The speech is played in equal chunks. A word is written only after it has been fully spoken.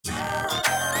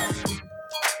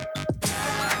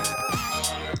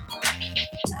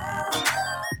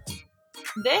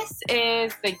This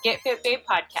is the Get Fit Babe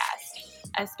podcast,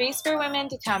 a space for women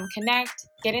to come connect,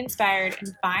 get inspired,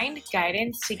 and find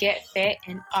guidance to get fit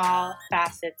in all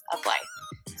facets of life.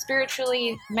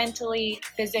 Spiritually, mentally,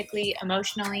 physically,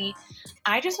 emotionally.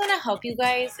 I just want to help you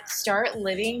guys start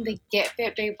living the Get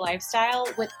Fit Babe lifestyle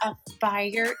with a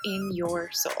fire in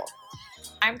your soul.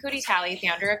 I'm Cody Talley,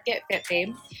 founder of Get Fit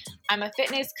Babe. I'm a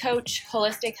fitness coach,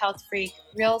 holistic health freak,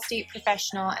 real estate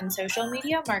professional, and social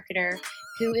media marketer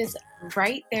who is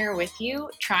right there with you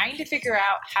trying to figure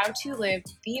out how to live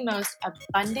the most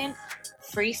abundant,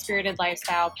 free-spirited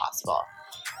lifestyle possible.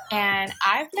 And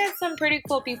I've met some pretty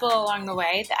cool people along the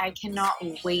way that I cannot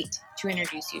wait to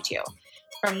introduce you to.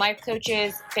 From life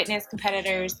coaches, fitness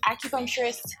competitors,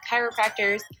 acupuncturists,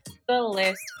 chiropractors, the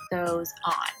list goes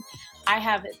on. I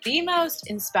have the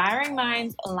most inspiring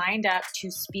minds lined up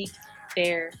to speak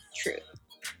their truth.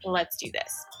 Let's do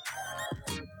this.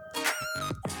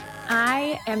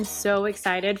 I am so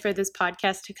excited for this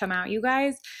podcast to come out, you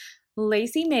guys.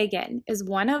 Lacey Megan is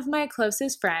one of my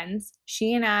closest friends.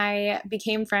 She and I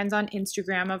became friends on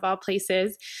Instagram, of all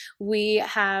places. We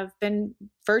have been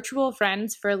virtual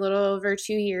friends for a little over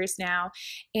 2 years now,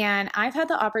 and I've had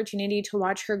the opportunity to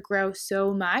watch her grow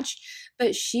so much,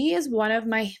 but she is one of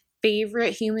my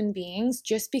favorite human beings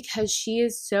just because she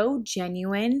is so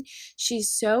genuine. She's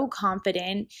so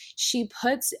confident. She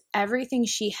puts everything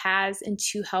she has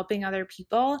into helping other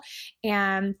people,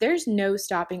 and there's no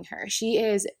stopping her. She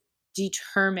is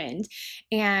determined,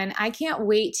 and I can't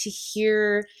wait to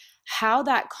hear how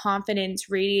that confidence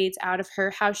radiates out of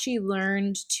her, how she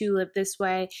learned to live this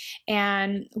way,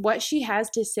 and what she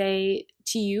has to say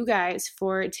to you guys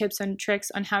for tips and tricks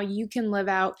on how you can live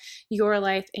out your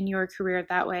life and your career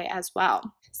that way as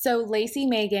well. So Lacey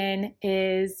Megan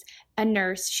is a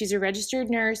nurse. She's a registered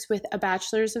nurse with a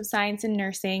bachelor's of science in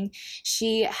nursing.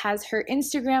 She has her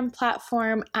Instagram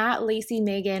platform at Lacey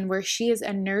Megan, where she is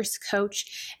a nurse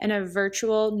coach and a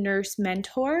virtual nurse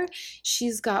mentor.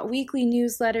 She's got weekly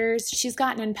newsletters. She's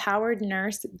got an empowered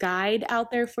nurse guide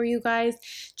out there for you guys.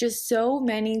 Just so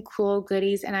many cool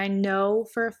goodies. And I know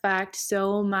for a fact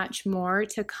so much more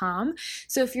to come.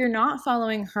 So if you're not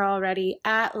following her already,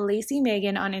 at Lacey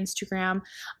Megan on Instagram,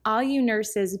 all you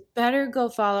nurses better go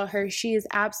follow her. She is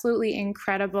absolutely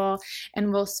incredible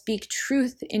and will speak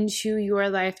truth into your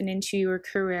life and into your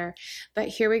career. But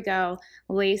here we go.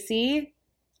 Lacey,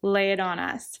 lay it on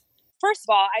us. First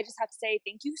of all, I just have to say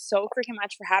thank you so freaking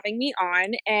much for having me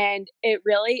on. And it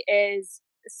really is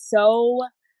so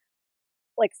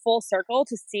full circle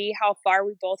to see how far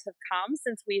we both have come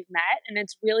since we've met. And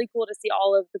it's really cool to see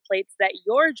all of the plates that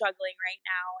you're juggling right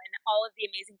now and all of the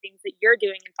amazing things that you're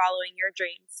doing and following your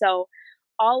dreams. So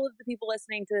all of the people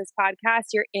listening to this podcast,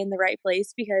 you're in the right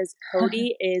place because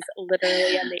Cody is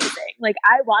literally amazing.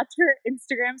 I watch her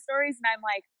Instagram stories and I'm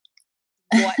like,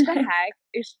 what the heck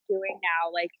is she doing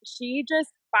now? She just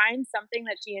finds something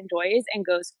that she enjoys and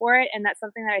goes for it. And that's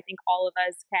something that I think all of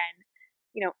us can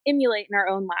emulate in our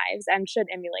own lives and should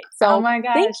emulate. So oh my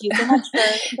gosh. Thank you so much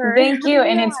for Thank you.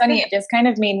 And it's funny, it just kind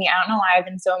of made me, I don't know why I've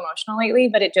been so emotional lately,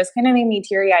 but it just kind of made me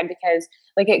teary-eyed because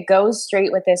it goes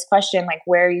straight with this question,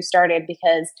 where you started,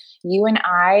 because you and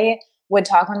I would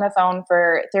talk on the phone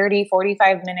for 30,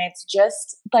 45 minutes,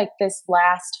 just this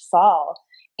last fall.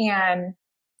 And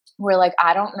we're like,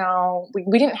 I don't know.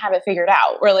 We didn't have it figured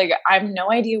out. We're like, I have no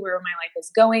idea where my life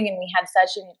is going. And we had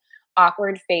such an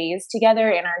awkward phase together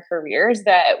in our careers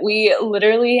that we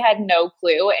literally had no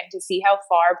clue. And to see how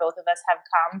far both of us have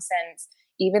come since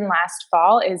even last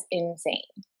fall is insane.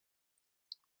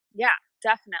 Yeah,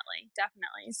 definitely.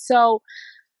 So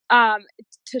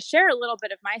to share a little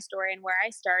bit of my story and where I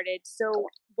started. So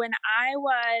when I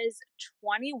was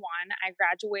 21, I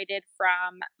graduated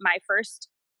from my first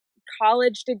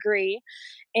college degree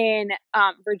in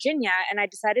Virginia, and I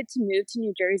decided to move to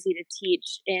New Jersey to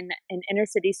teach in an inner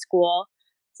city school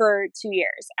for 2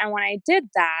 years. And when I did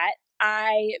that,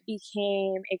 I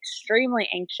became extremely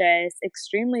anxious,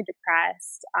 extremely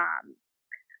depressed,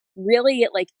 really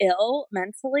ill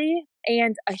mentally.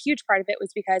 And a huge part of it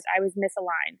was because I was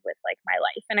misaligned with my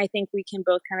life. And I think we can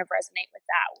both kind of resonate with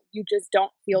that. You just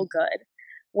don't feel good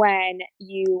when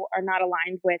you are not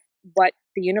aligned with what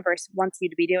the universe wants you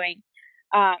to be doing.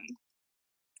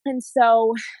 And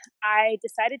so I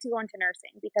decided to go into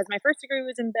nursing because my first degree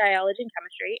was in biology and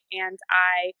chemistry, and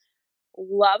I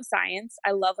love science.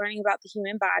 I love learning about the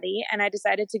human body, and I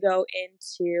decided to go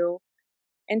into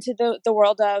the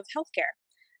world of healthcare.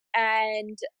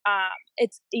 And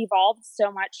it's evolved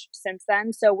so much since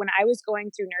then. So when I was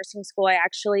going through nursing school, I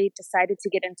actually decided to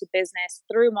get into business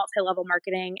through multi-level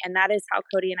marketing. And that is how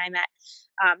Cody and I met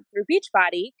through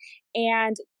Beachbody.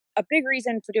 And a big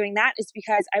reason for doing that is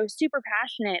because I was super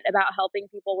passionate about helping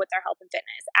people with their health and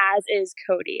fitness, as is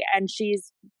Cody. And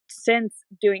she's since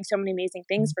doing so many amazing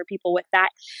things for people with that.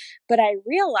 But I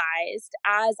realized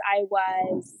as I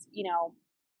was,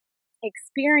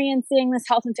 experiencing this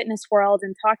health and fitness world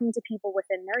and talking to people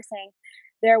within nursing,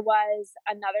 there was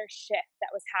another shift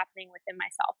that was happening within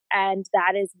myself. And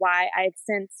that is why I've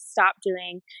since stopped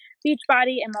doing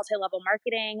Beachbody and multi-level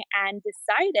marketing and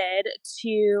decided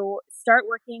to start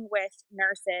working with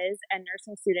nurses and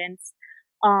nursing students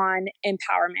on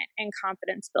empowerment and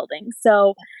confidence building.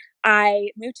 So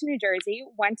I moved to New Jersey,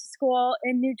 went to school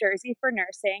in New Jersey for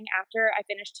nursing after I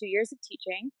finished 2 years of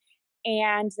teaching.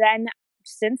 And then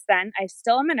since then, I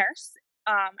still am a nurse.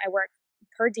 I work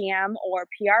per diem or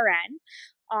PRN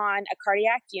on a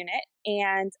cardiac unit,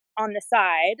 and on the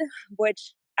side,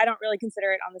 which I don't really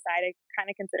consider it on the side, I kind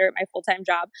of consider it my full-time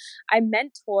job, I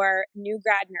mentor new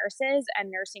grad nurses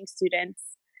and nursing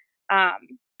students,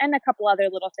 and a couple other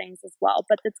little things as well.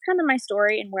 But that's kind of my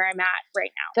story and where I'm at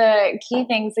right now. The key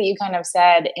things that you kind of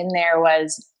said in there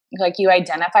was like you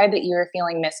identified that you were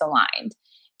feeling misaligned.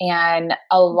 And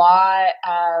a lot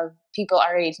of people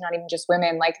our age, not even just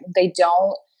women, like they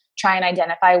don't try and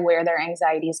identify where their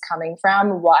anxiety is coming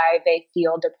from, why they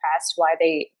feel depressed, why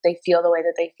they feel the way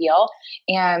that they feel.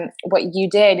 And what you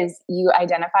did is you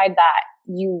identified that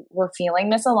you were feeling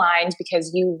misaligned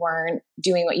because you weren't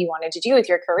doing what you wanted to do with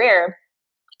your career.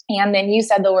 And then you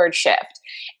said the word shift.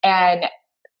 And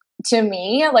to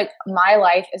me, like my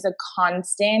life is a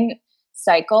constant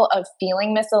cycle of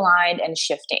feeling misaligned and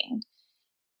shifting.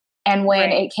 And when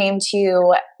it came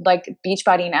to like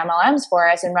Beachbody and MLMs for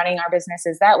us and running our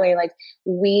businesses that way, like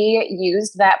we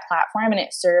used that platform and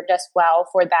it served us well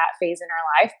for that phase in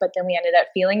our life. But then we ended up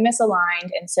feeling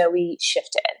misaligned. And so we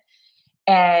shifted.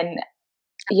 And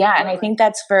yeah, and I think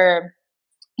that's for,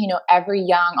 every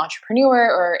young entrepreneur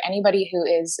or anybody who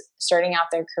is starting out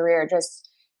their career, just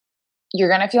you're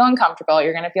going to feel uncomfortable.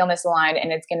 You're going to feel misaligned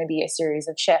and it's going to be a series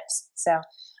of shifts. So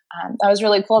that was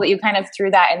really cool that you kind of threw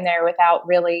that in there without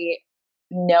really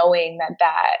knowing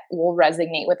that will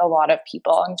resonate with a lot of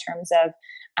people in terms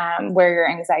of where your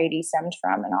anxiety stemmed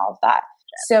from and all of that.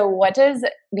 So what does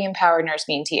the Empowered Nurse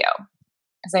mean to you?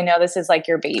 Because I know this is like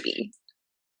your baby.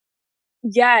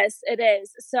 Yes, it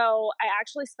is. So I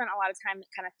actually spent a lot of time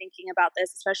kind of thinking about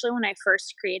this, especially when I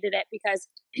first created it, because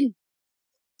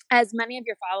as many of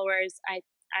your followers,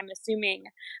 I'm assuming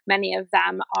many of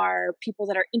them are people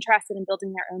that are interested in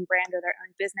building their own brand or their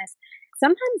own business.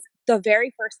 Sometimes the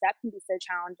very first step can be so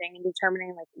challenging in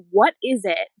determining like, what is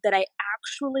it that I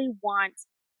actually want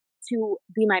to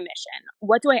be my mission?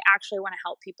 What do I actually want to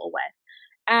help people with?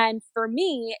 And for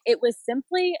me, it was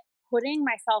simply putting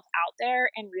myself out there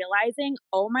and realizing,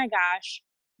 oh my gosh,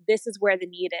 this is where the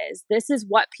need is. This is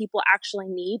what people actually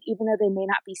need, even though they may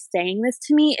not be saying this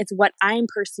to me. It's what I'm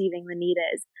perceiving the need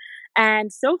is.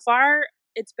 And so far,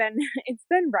 it's been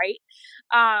right.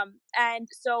 And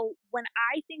so when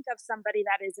I think of somebody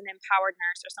that is an empowered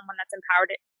nurse or someone that's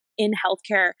empowered in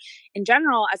healthcare in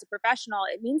general as a professional,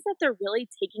 it means that they're really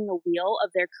taking the wheel of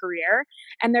their career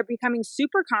and they're becoming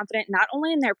super confident, not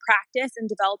only in their practice and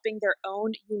developing their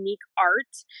own unique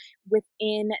art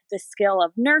within the skill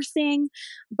of nursing,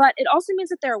 but it also means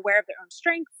that they're aware of their own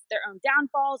strengths, their own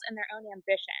downfalls, and their own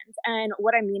ambitions. And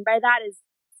what I mean by that is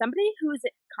somebody who's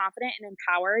confident and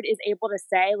empowered is able to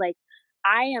say, like,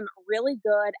 I am really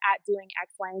good at doing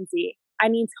X, Y, and Z. I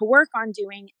need to work on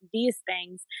doing these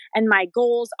things, and my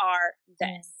goals are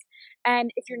this.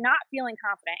 And if you're not feeling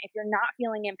confident, if you're not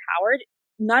feeling empowered,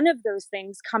 none of those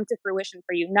things come to fruition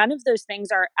for you. None of those things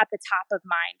are at the top of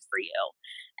mind for you.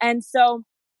 And so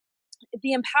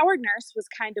the Empowered Nurse was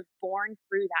kind of born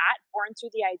through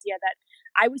the idea that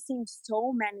I was seeing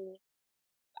so many,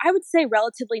 I would say,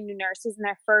 relatively new nurses in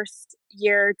their first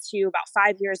year to about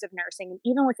 5 years of nursing, and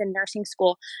even within nursing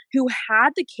school, who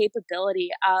had the capability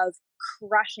of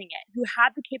crushing it, who had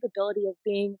the capability of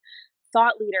being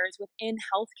thought leaders within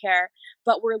healthcare,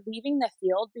 but were leaving the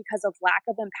field because of lack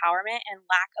of empowerment and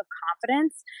lack of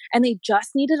confidence, and they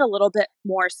just needed a little bit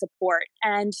more support.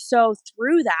 And so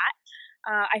through that,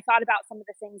 I thought about some of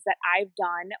the things that I've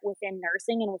done within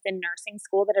nursing and within nursing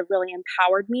school that have really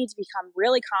empowered me to become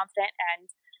really confident and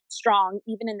strong,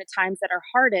 even in the times that are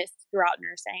hardest throughout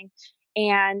nursing.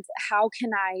 And how can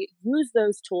I use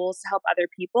those tools to help other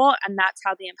people? And that's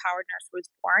how the Empowered Nurse was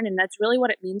born. And that's really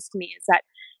what it means to me, is that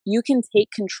you can take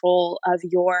control of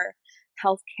your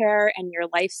healthcare and your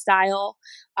lifestyle,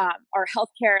 or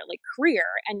healthcare like career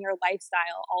and your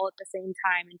lifestyle all at the same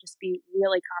time, and just be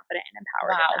really confident and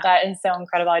empowered. Wow, that is so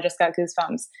incredible. I just got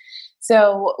goosebumps.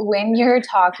 So when you're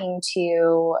talking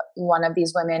to one of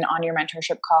these women on your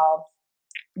mentorship call,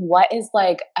 what is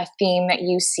like a theme that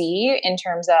you see in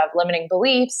terms of limiting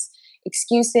beliefs,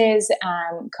 excuses,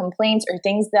 complaints, or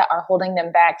things that are holding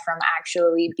them back from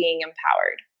actually being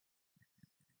empowered?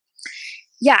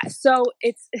 Yeah, so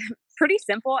it's pretty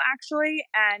simple actually,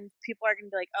 and people are going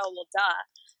to be like, "Oh, well,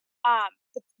 duh."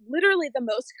 But literally the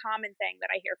most common thing that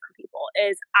I hear from people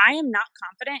is, "I am not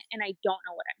confident and I don't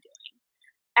know what I'm doing."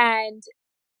 And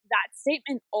that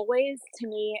statement always to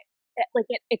me,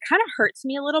 it kind of hurts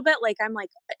me a little bit. Like I'm like,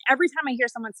 every time I hear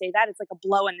someone say that, it's like a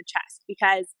blow in the chest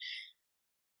because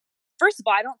first of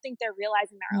all, I don't think they're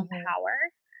realizing their own Mm-hmm. power,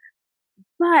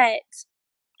 but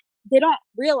they don't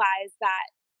realize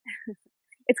that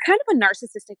it's kind of a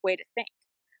narcissistic way to think.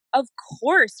 Of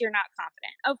course, you're not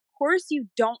confident. Of course, you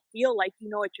don't feel like you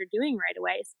know what you're doing right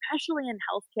away, especially in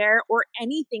healthcare or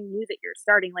anything new that you're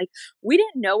starting. Like, we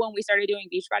didn't know when we started doing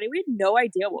Beachbody, we had no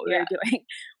idea what we Yeah. were doing.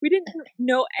 We didn't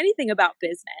know anything about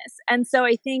business. And so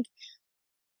I think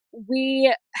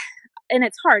we, and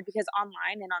it's hard because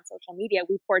online and on social media,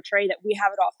 we portray that we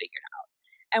have it all figured out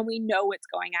and we know what's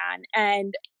going on.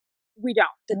 And we don't.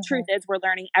 The truth Mm-hmm. is, we're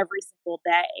learning every single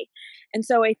day. And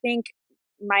so I think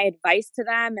my advice to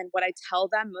them and what I tell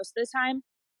them most of the time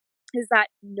is that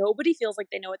nobody feels like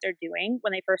they know what they're doing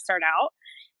when they first start out.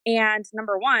 And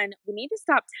number one, we need to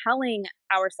stop telling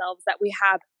ourselves that we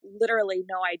have literally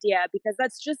no idea because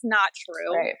that's just not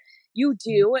true. Right. You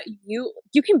do.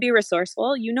 You can be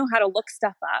resourceful. You know how to look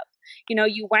stuff up. You know,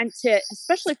 you went to,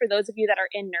 especially for those of you that are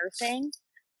in nursing,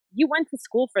 you went to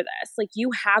school for this. Like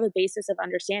you have a basis of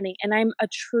understanding. And I'm a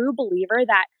true believer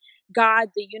that God,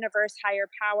 the universe, higher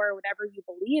power, whatever you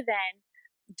believe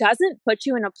in, doesn't put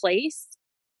you in a place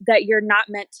that you're not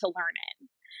meant to learn in.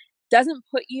 Doesn't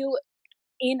put you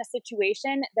in a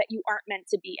situation that you aren't meant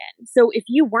to be in. So if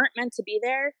you weren't meant to be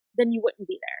there, then you wouldn't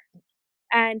be there.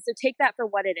 And so take that for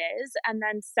what it is. And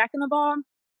then second of all,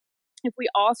 if we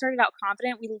all started out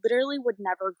confident, we literally would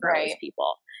never grow as Right.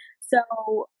 people.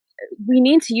 So we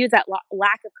need to use that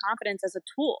lack of confidence as a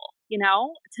tool,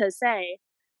 to say,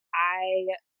 I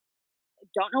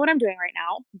don't know what I'm doing right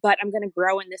now, but I'm going to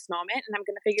grow in this moment and I'm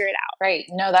going to figure it out. Right.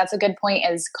 No, that's a good point.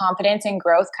 Is confidence and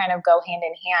growth kind of go hand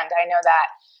in hand. I know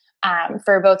that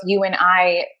for both you and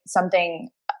I, something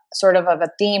sort of a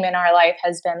theme in our life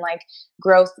has been like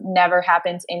growth never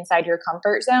happens inside your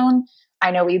comfort zone.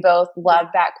 I know we both love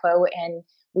that quote, and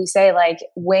we say like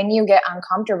when you get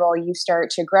uncomfortable, you start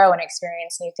to grow and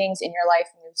experience new things in your life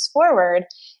moves forward.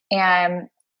 And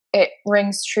it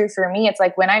rings true for me. It's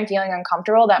like when I'm feeling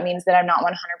uncomfortable, that means that I'm not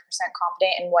 100%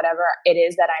 confident in whatever it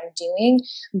is that I'm doing,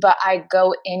 but I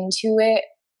go into it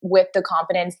with the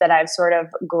confidence that I've sort of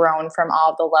grown from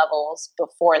all the levels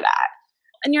before that.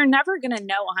 And you're never going to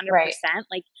know 100%, Right.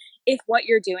 like if what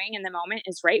you're doing in the moment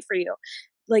is right for you.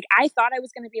 Like I thought I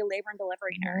was going to be a labor and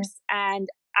delivery nurse, and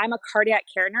I'm a cardiac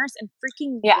care nurse and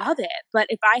freaking love it. But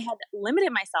if I had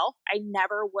limited myself, I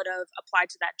never would have applied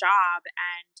to that job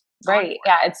and Right.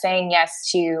 Yeah. It's saying yes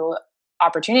to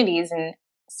opportunities and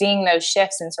seeing those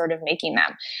shifts and sort of making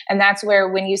them. And that's where,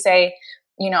 when you say,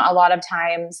 a lot of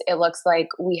times it looks like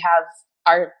we have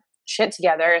our shit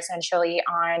together essentially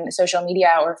on social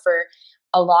media, or for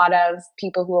a lot of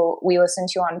people who we listen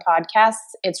to on podcasts,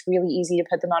 it's really easy to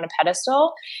put them on a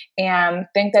pedestal and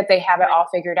think that they have it all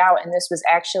figured out. And this was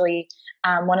actually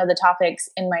one of the topics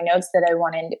in my notes that I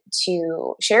wanted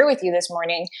to share with you this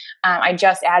morning. I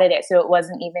just added it, so it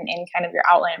wasn't even in kind of your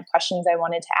outline of questions I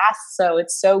wanted to ask. So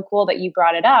it's so cool that you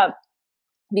brought it up,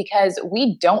 because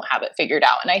we don't have it figured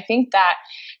out. And I think that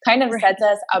kind of sets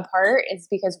us apart, is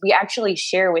because we actually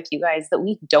share with you guys that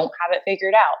we don't have it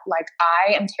figured out. Like,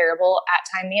 I am terrible at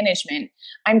time management.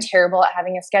 I'm terrible at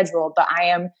having a schedule, but I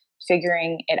am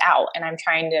figuring it out, and I'm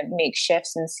trying to make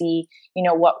shifts and see,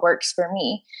 what works for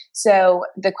me. So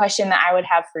the question that I would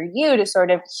have for you to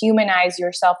sort of humanize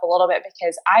yourself a little bit,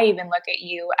 because I even look at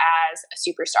you as a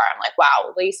superstar. I'm like,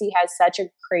 wow, Lacey has such a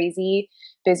crazy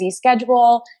busy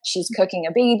schedule. She's cooking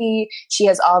a baby. She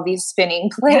has all these spinning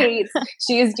plates.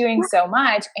 She is doing so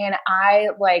much. And I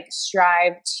like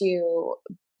strive to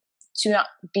not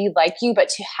be like you, but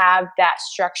to have that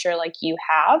structure like you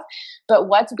have. But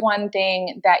what's one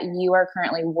thing that you are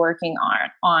currently working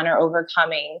on or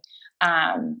overcoming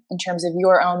in terms of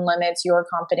your own limits, your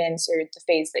confidence, or the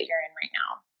phase that you're in right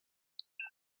now?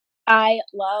 I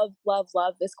love, love,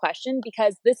 love this question,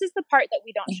 because this is the part that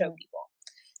we don't show people.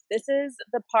 This is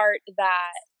the part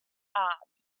that,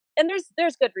 and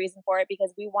there's good reason for it,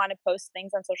 because we want to post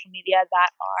things on social media that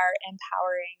are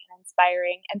empowering and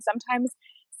inspiring. And sometimes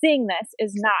seeing this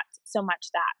is not so much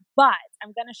that, but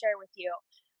I'm going to share with you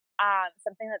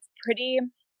something that's pretty,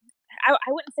 I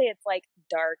wouldn't say it's like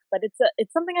dark, but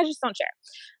it's something I just don't share.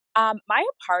 My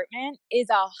apartment is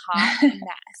a hot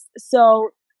mess. So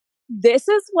this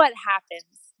is what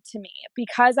happens to me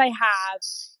because I have,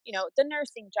 the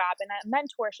nursing job and a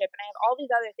mentorship and I have all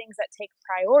these other things that take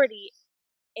priority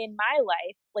in my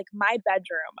life, like my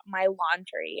bedroom, my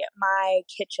laundry, my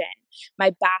kitchen, my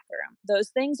bathroom. Those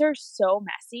things are so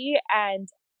messy. And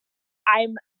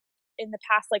I'm in the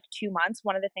past 2 months,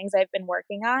 one of the things I've been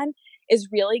working on is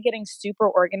really getting super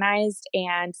organized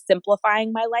and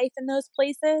simplifying my life in those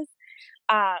places.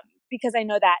 Because I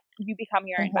know that you become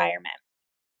your environment.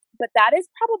 But that has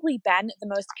probably been the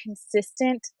most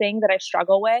consistent thing that I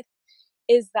struggle with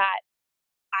is that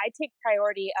I take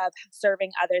priority of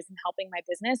serving others and helping my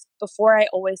business before I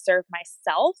always serve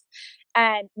myself.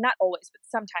 And not always, but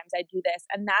sometimes I do this.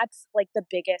 And that's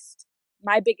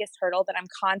my biggest hurdle that I'm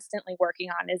constantly working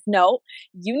on is no,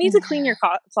 you need to clean your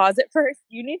closet first.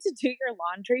 You need to do your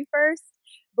laundry first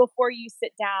before you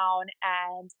sit down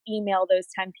and email those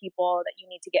 10 people that you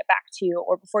need to get back to,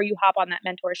 or before you hop on that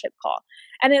mentorship call.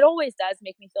 And it always does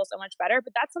make me feel so much better.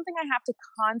 But that's something I have to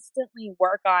constantly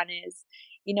work on is,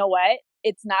 you know what?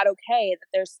 It's not okay that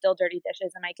there's still dirty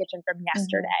dishes in my kitchen from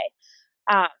yesterday.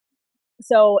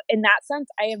 So in that sense,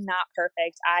 I am not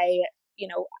perfect.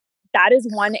 That is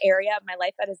one area of my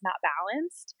life that is not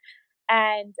balanced,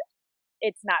 and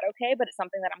it's not okay, but it's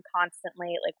something that I'm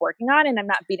constantly working on, and I'm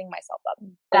not beating myself up.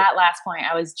 That last point,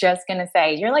 I was just going to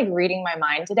say, you're reading my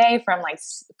mind today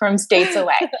from states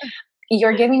away.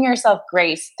 You're giving yourself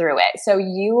grace through it. So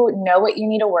you know what you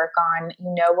need to work on,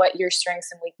 you know what your strengths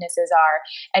and weaknesses are,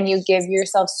 and you give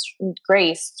yourself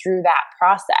grace through that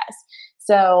process.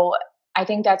 So I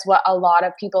think that's what a lot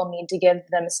of people need to give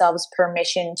themselves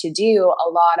permission to do. A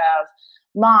lot of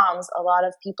moms, a lot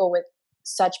of people with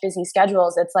such busy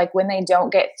schedules, it's when they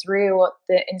don't get through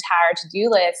the entire to-do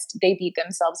list, they beat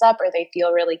themselves up or they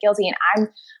feel really guilty. And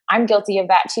I'm guilty of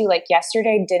that too.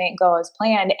 Yesterday didn't go as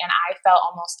planned and I felt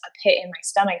almost a pit in my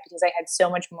stomach because I had so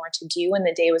much more to do when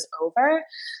the day was over.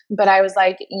 But I was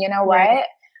like, you know what?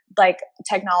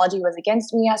 Technology was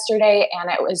against me yesterday and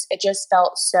it just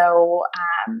felt so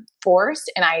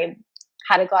forced. And I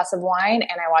had a glass of wine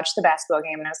and I watched the basketball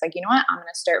game and I was like, you know what? I'm going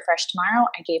to start fresh tomorrow.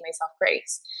 I gave myself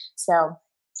grace. So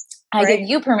I give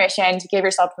you permission to give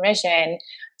yourself permission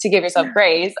to give yourself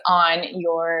grace on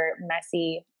your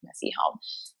messy home.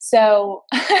 So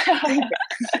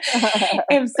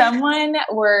if someone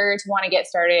were to want to get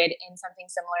started in something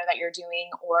similar that you're doing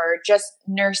or just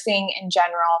nursing in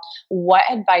general, what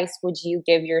advice would you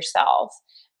give yourself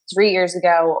 3 years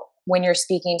ago when you're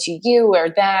speaking to you or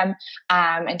them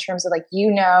in terms of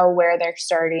where they're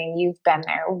starting, you've been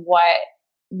there, what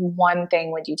one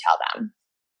thing would you tell them?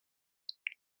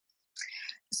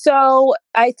 So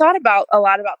I thought a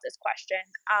lot about this question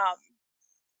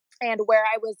and where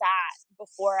I was at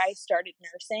before I started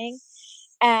nursing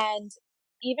and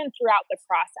even throughout the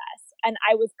process. And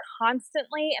I was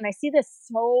constantly, and I see this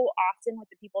so often with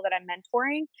the people that I'm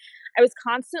mentoring, I was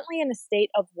constantly in a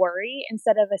state of worry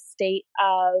instead of a state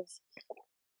of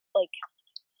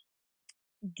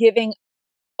giving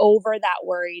over that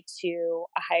worry to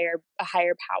a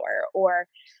higher power, or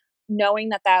knowing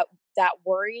that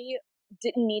worry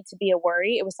didn't need to be a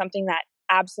worry. It was something that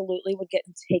absolutely would get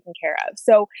taken care of.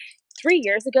 So 3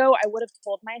 years ago, I would have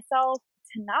told myself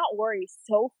to not worry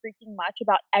so freaking much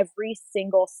about every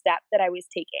single step that I was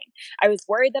taking. I was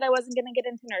worried that I wasn't going to get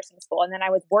into nursing school. And then I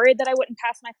was worried that I wouldn't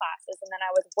pass my classes. And then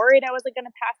I was worried I wasn't going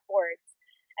to pass boards.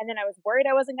 And then I was worried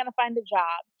I wasn't going to find a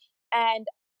job. And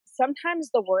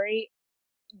sometimes the worry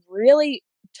really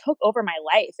took over my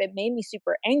life. It made me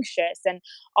super anxious and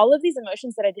all of these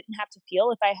emotions that I didn't have to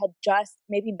feel if I had just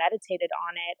maybe meditated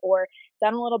on it or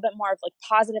done a little bit more of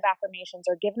positive affirmations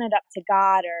or given it up to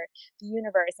God or the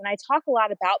universe. And I talk a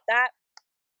lot about that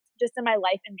just in my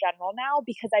life in general now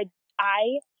because I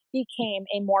became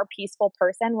a more peaceful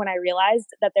person when I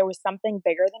realized that there was something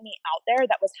bigger than me out there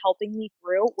that was helping me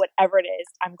through whatever it is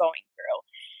I'm going through.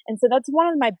 And so that's one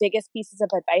of my biggest pieces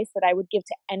of advice that I would give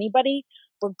to anybody,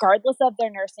 regardless of their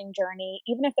nursing journey,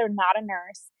 even if they're not a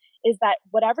nurse, is that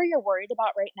whatever you're worried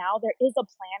about right now, there is a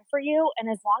plan for you. And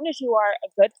as long as you are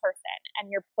a good person and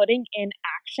you're putting in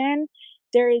action,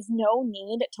 there is no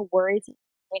need to worry to the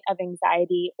point of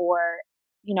anxiety or,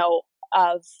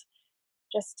 of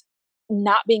just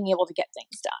not being able to get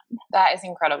things done. That is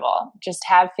incredible. Just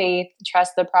have faith,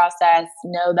 trust the process,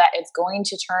 know that it's going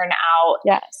to turn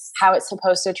out how it's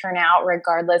supposed to turn out,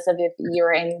 regardless of if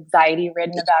you're anxiety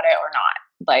ridden about it or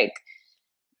not.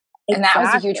 And that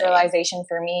was a huge realization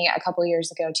for me a couple years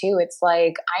ago too. It's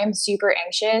I am super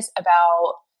anxious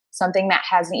about something that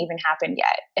hasn't even happened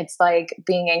yet. It's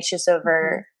being anxious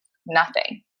over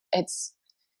nothing.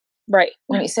 Right.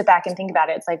 When you sit back and think about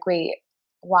it, it's like, wait,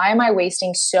 why am I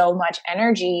wasting so much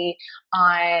energy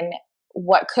on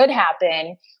what could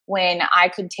happen when I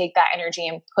could take that energy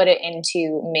and put it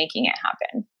into making it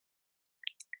happen?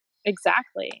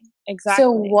 Exactly.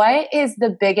 So, what is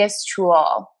the biggest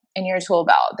tool in your tool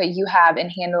belt that you have in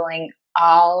handling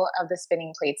all of the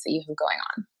spinning plates that you have going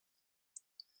on?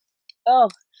 Oh,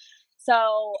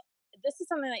 so this is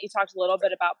something that you talked a little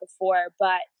bit about before,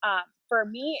 but for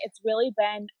me, it's really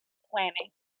been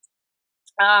planning.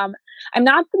 I'm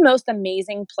not the most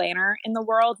amazing planner in the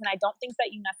world, and I don't think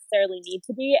that you necessarily need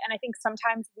to be. And I think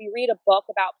sometimes we read a book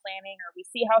about planning or we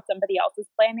see how somebody else is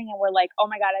planning and we're like, oh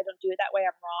my God, I don't do it that way.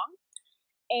 I'm wrong.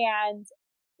 And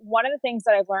one of the things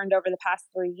that I've learned over the past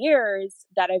 3 years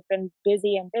that I've been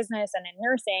busy in business and in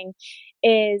nursing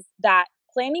is that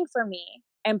planning for me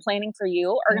and planning for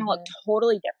you are going to look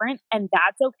totally different. And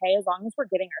that's okay as long as we're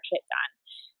getting our shit done.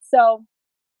 So,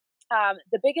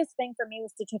 the biggest thing for me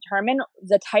was to determine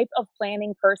the type of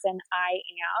planning person I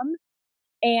am.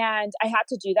 And I had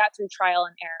to do that through trial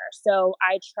and error. So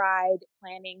I tried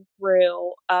planning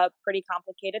through a pretty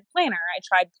complicated planner. I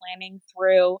tried planning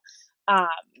through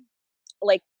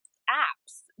like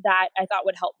apps that I thought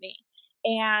would help me.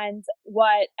 And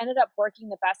what ended up working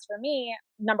the best for me,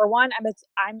 number one,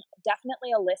 I'm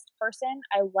definitely a list person.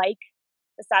 I like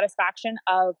the satisfaction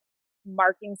of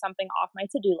marking something off my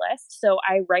to-do list. So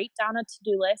I write down a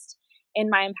to-do list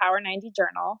in my Empower 90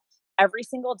 journal every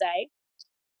single day.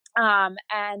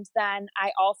 And then I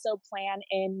also plan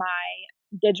in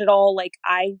my digital like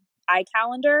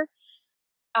iCalendar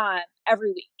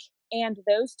every week. And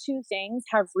those two things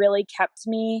have really kept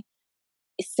me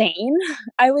sane,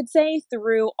 I would say,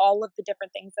 through all of the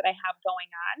different things that I have going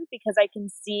on, because I can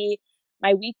see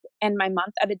my week and my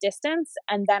month at a distance.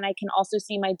 And then I can also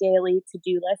see my daily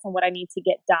to-do list and what I need to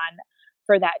get done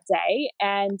for that day.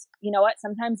 And you know what?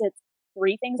 Sometimes it's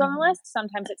 3 things on the list.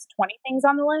 Sometimes it's 20 things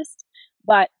on the list,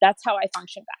 but that's how I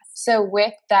function best. So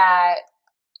with that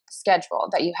schedule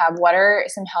that you have, what are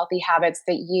some healthy habits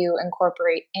that you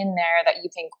incorporate in there that you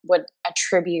think would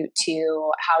attribute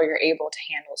to how you're able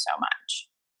to handle so much?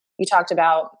 You talked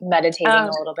about meditating a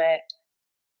little bit.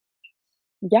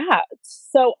 Yeah.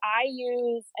 So I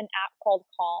use an app called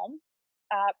Calm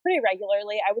pretty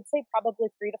regularly. I would say probably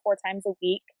 3 to 4 times a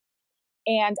week.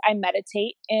 And I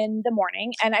meditate in the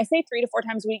morning. And I say 3 to 4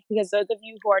 times a week because those of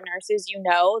you who are nurses, you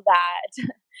know that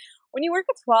when you work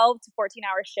a 12 to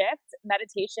 14-hour shift,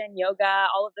 meditation, yoga,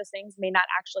 all of those things may not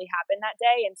actually happen that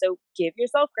day. And so give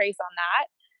yourself grace on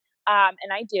that.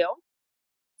 And I do.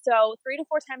 So 3 to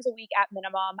 4 times a week at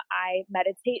minimum, I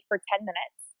meditate for 10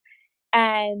 minutes.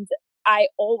 And I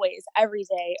always, every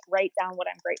day, write down what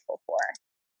I'm grateful for.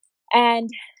 And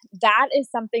that is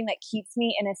something that keeps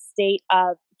me in a state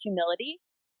of humility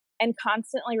and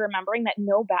constantly remembering that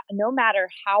no matter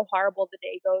how horrible the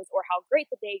day goes or how great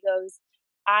the day goes,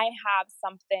 I have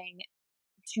something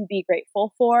to be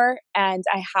grateful for. And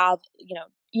I have,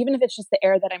 even if it's just the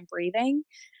air that I'm breathing,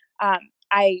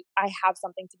 I have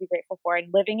something to be grateful for. And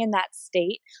living in that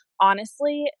state,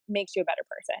 honestly, makes you a better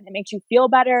person. It makes you feel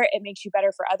better. It makes you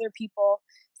better for other people.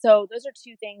 So those are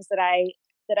 2 things that I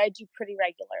do pretty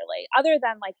regularly. Other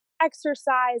than like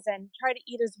exercise and try to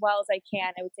eat as well as I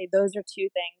can, I would say those are 2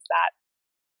 things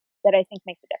that I think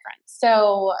make the difference.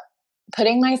 So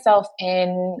putting myself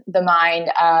in the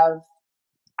mind of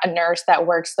a nurse that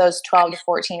works those 12 to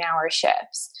 14-hour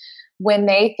shifts, when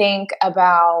they think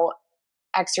about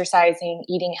exercising,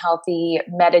 eating healthy,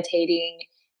 meditating,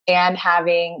 and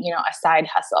having, a side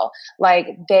hustle, like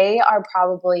they are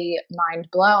probably mind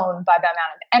blown by the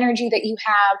amount of energy that you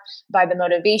have, by the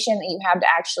motivation that you have to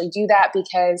actually do that.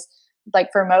 Because like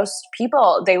for most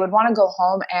people, they would want to go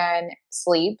home and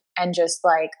sleep and just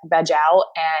like veg out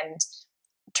and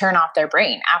turn off their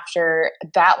brain after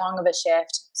that long of a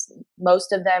shift.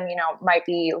 Most of them, might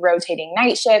be rotating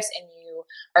night shifts and you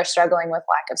are struggling with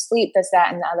lack of sleep, this,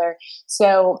 that, and the other.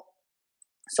 So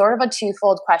sort of a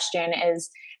twofold question is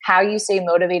how you stay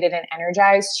motivated and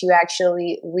energized to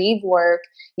actually leave work.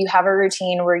 You have a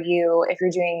routine where you, if you're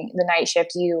doing the night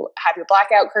shift, you have your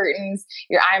blackout curtains,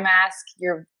 your eye mask,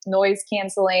 your noise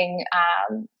canceling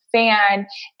fan,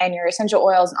 and your essential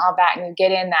oils and all that, and you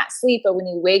get in that sleep. But when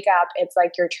you wake up, it's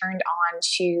like you're turned on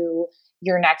to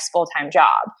your next full-time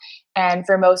job. And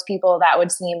for most people, that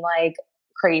would seem like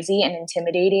crazy and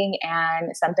intimidating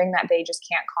and something that they just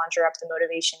can't conjure up the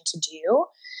motivation to do.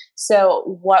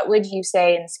 So what would you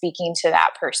say in speaking to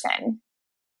that person?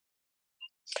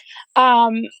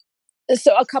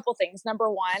 So a couple things. Number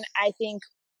one, I think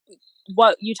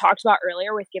what you talked about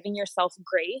earlier with giving yourself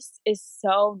grace is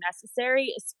so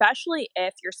necessary, especially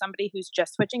if you're somebody who's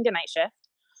just switching to night shift.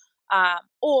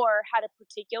 or had a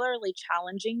particularly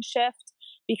challenging shift,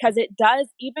 because it does,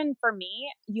 even for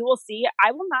me, you will see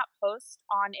I will not post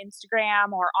on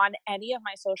Instagram or on any of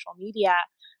my social media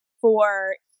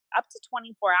for up to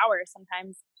 24 hours,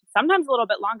 sometimes a little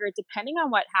bit longer, depending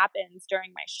on what happens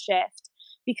during my shift,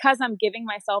 because I'm giving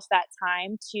myself that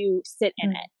time to sit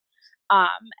in it.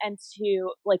 And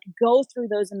to like go through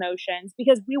those emotions,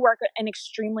 because we work an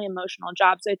extremely emotional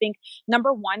job. So I think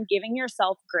number one, giving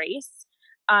yourself grace,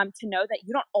 to know that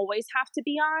you don't always have to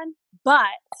be on.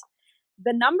 But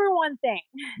the number one thing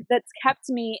that's kept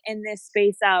me in this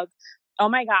space of, oh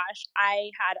my gosh,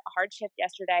 I had a hard shift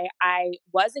yesterday. I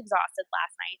was exhausted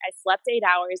last night. I slept 8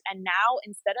 hours. And now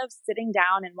instead of sitting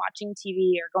down and watching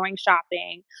TV or going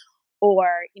shopping, or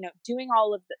doing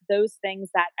all of those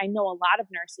things that I know a lot of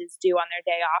nurses do on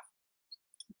their day off,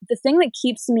 the thing that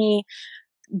keeps me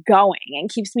going and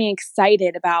keeps me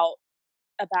excited about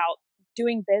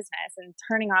doing business and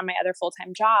turning on my other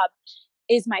full-time job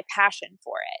is my passion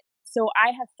for it. So I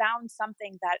have found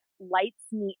something that lights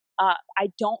me up. I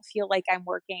don't feel like I'm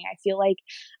working. I feel like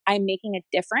I'm making a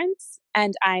difference,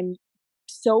 and I'm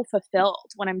so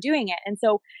fulfilled when I'm doing it. And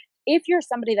so if you're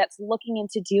somebody that's looking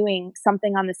into doing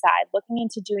something on the side, looking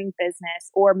into doing business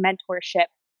or mentorship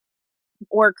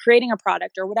or creating a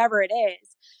product or whatever it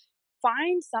is,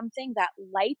 find something that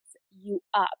lights you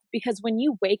up. Because when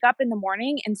you wake up in the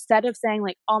morning, instead of saying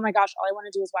like, oh my gosh, all I want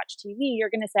to do is watch TV, you're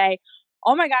going to say,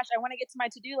 oh my gosh, I want to get to my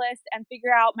to-do list and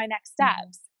figure out my next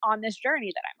steps on this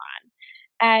journey that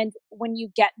I'm on. And when you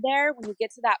get there, when you get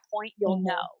to that point, you'll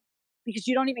know, because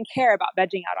you don't even care about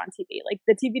vegging out on TV. Like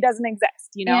the TV doesn't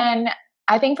exist, And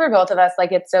I think for both of us,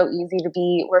 like it's so easy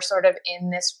to we're sort of in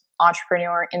this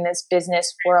entrepreneur, in this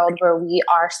business world where we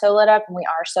are so lit up and we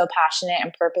are so passionate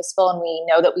and purposeful, and we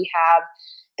know that we have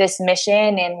this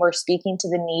mission and we're speaking to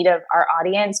the need of our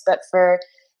audience. But for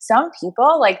some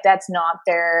people, like that's not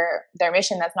their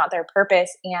mission, that's not their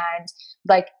purpose. And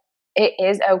like it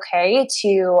is okay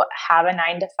to have a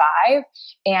 9 to 5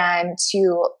 and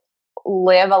to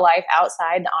live a life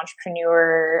outside the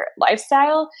entrepreneur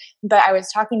lifestyle. But I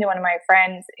was talking to one of my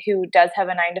friends who does have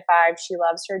a 9 to 5. She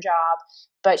loves her job,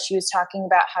 but she was talking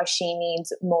about how she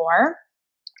needs more.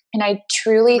 And I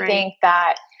truly think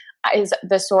that is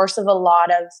the source of a lot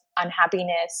of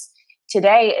unhappiness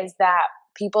today, is that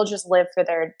people just live for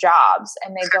their jobs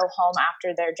and they go home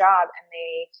after their job and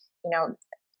they,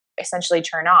 essentially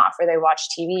turn off, or they watch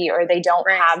TV, or they don't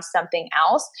have something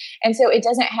else. And so it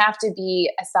doesn't have to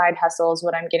be a side hustle is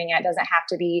what I'm getting at. It doesn't have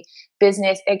to be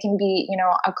business. It can be,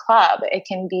 a club. It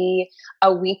can be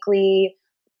a weekly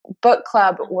book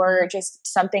club, or just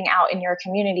something out in your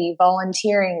community,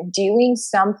 volunteering, doing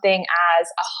something as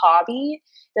a hobby.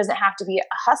 It doesn't have to be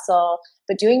a hustle,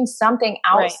 but doing something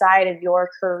outside of your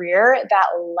career that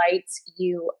lights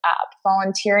you up.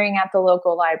 Volunteering at the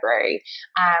local library,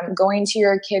 going to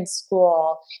your kids'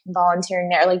 school, volunteering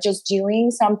there, like just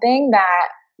doing something that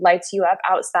lights you up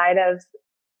outside of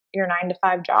your 9 to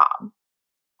 5 job.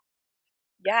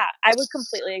 Yeah, I would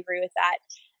completely agree with that.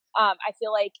 I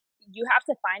feel like you have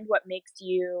to find what makes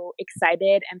you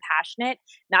excited and passionate,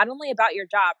 not only about your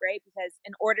job, right? Because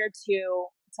in order to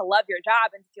love your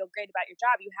job and to feel great about your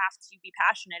job, you have to be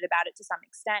passionate about it to some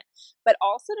extent, but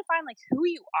also to find like who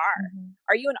you are.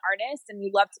 Are you an artist and you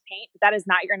love to paint, but that is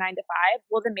not your 9 to 5?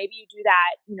 Well, then maybe you do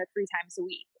that, 3 times a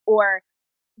week, or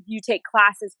you take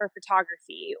classes for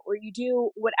photography, or you do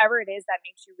whatever it is that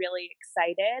makes you really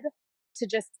excited to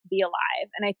just be alive.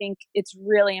 And I think it's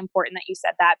really important that you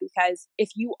said that, because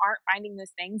if you aren't finding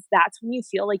those things, that's when you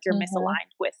feel like you're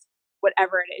misaligned with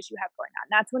whatever it is you have going on.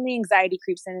 That's when the anxiety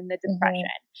creeps in and the depression.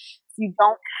 You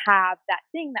don't have that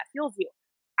thing that fuels you.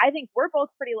 I think we're both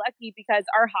pretty lucky because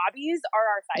our hobbies are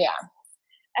our side hustles.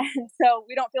 And so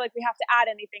we don't feel like we have to add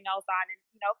anything else on. And,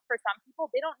 for some people,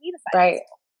 they don't need a side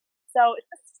hustle. So it's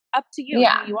just up to you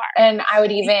who you are. And I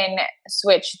would even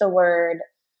switch the word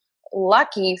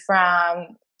lucky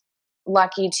from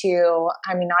lucky to,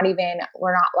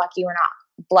 we're not lucky, we're not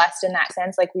blessed in that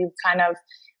sense. Like we've kind of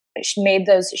made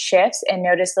those shifts and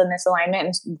noticed the misalignment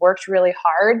and worked really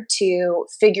hard to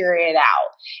figure it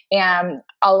out. And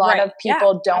a lot of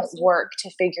people don't work to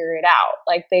figure it out.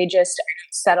 Like they just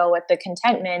settle with the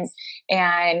contentment.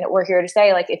 And we're here to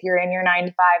say, like, if you're in your 9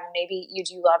 to 5, maybe you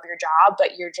do love your job,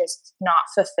 but you're just not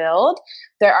fulfilled.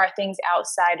 There are things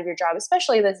outside of your job,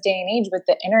 especially this day and age with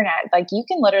the internet. Like you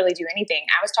can literally do anything.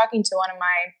 I was talking to one of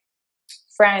my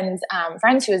friends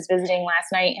who was visiting last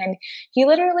night, and he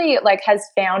literally has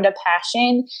found a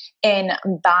passion in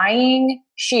buying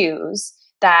shoes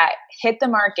that hit the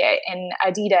market in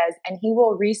Adidas, and he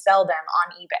will resell them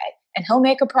on eBay. and he'll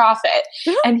make a profit.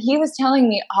 And he was telling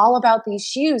me all about these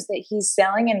shoes that he's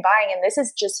selling and buying. And this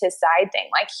is just his side thing.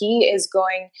 Like, he is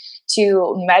going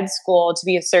to med school to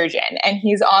be a surgeon, and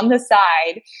he's on the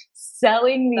side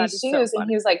selling these shoes. And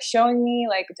he was like showing me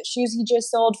like the shoes he just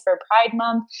sold for Pride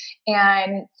Month.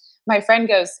 And my friend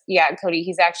goes, yeah, Cody,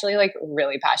 he's actually like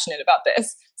really passionate about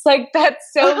this. It's like, that's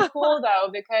so cool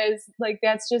though, because like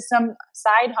that's just some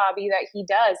side hobby that he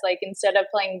does. Like, instead of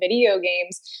playing video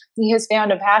games, he has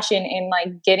found a passion in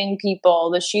like getting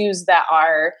people the shoes that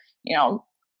are, you know,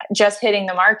 just hitting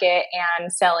the market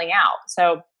and selling out.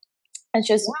 So it's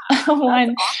just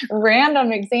one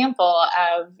random example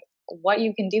of what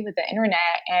you can do with the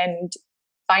internet and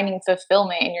finding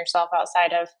fulfillment in yourself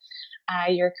outside of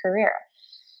your career.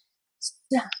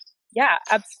 Yeah,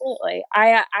 absolutely.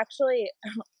 I actually,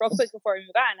 real quick before we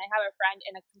move on, I have a friend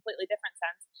in a completely different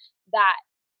sense that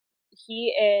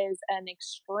he is an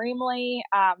extremely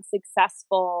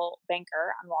successful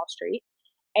banker on Wall Street.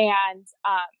 And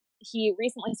he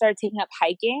recently started taking up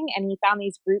hiking, and he found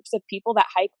these groups of people that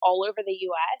hike all over the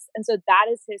US. And so that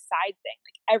is his side thing.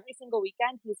 Like, every single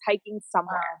weekend he's hiking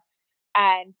somewhere.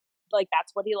 And like,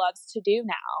 that's what he loves to do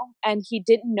now. And he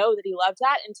didn't know that he loved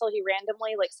that until he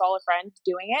randomly like saw a friend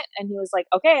doing it, and he was like,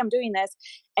 okay, I'm doing this.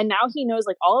 And now he knows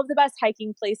like all of the best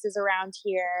hiking places around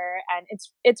here. And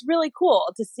it's really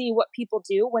cool to see what people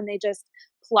do when they just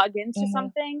plug into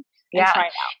something and try it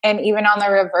out. And even on the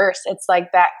reverse, it's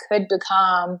like that could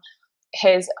become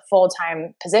his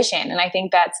full-time position. And I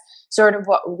think that's sort of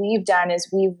what we've done, is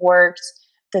we've worked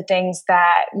the things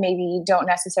that maybe don't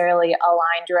necessarily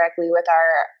align directly with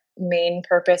our main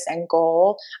purpose and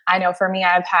goal. I know for me,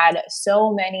 I've had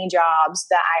so many jobs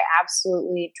that I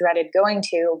absolutely dreaded going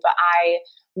to, but I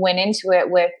went into it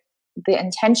with the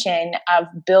intention of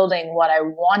building what I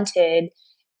wanted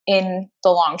in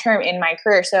the long term in my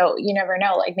career. So you never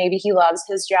know, like maybe he loves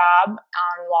his job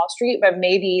on Wall Street, but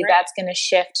maybe that's going to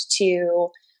shift to, you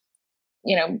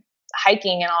know,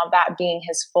 hiking and all of that being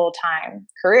his full-time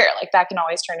career. Like, that can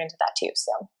always turn into that too.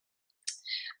 So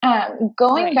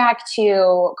going back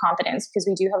to confidence, because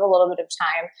we do have a little bit of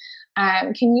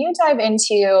time, can you dive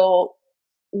into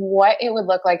what it would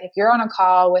look like if you're on a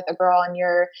call with a girl and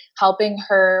you're helping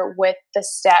her with the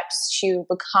steps to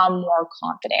become more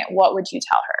confident? What would you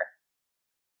tell her?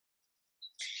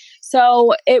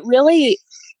 So it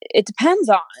depends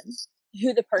on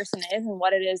who the person is and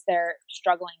what it is they're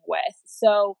struggling with.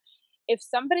 So if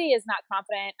somebody is not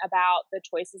confident about the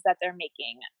choices that they're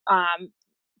making,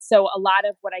 so a lot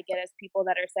of what I get is people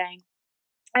that are saying,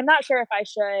 I'm not sure if I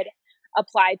should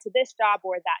apply to this job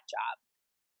or that job.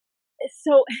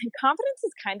 So confidence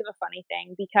is kind of a funny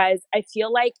thing, because I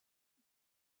feel like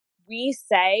we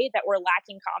say that we're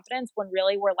lacking confidence when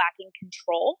really we're lacking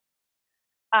control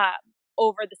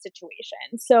over the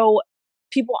situation. So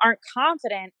people aren't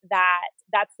confident that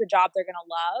that's the job they're going to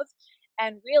love.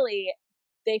 And really,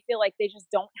 they feel like they just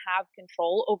don't have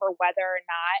control over whether or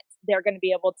not they're going to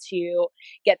be able to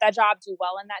get that job, do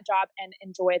well in that job, and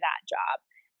enjoy that job.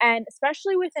 And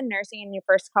especially within nursing in your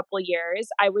first couple of years,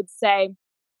 I would say,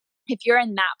 if you're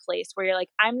in that place where you're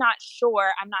like, I'm not sure,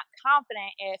 I'm not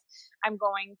confident if I'm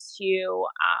going to,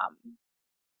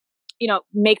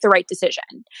 make the right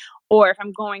decision, or if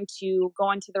I'm going to go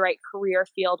into the right career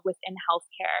field within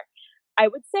healthcare, I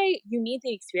would say you need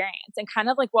the experience, and kind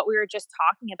of like what we were just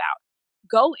talking about.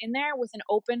 Go in there with an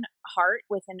open heart,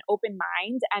 with an open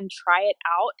mind, and try it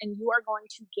out. And you are going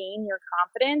to gain your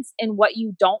confidence in what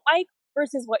you don't like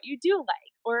versus what you do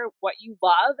like, or what you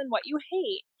love and what you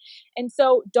hate. And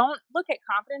so don't look at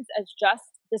confidence as just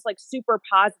this like super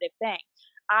positive thing.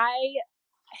 I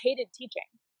hated teaching,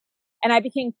 and I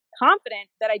became confident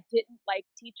that I didn't like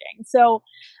teaching. So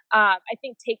I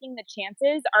think taking the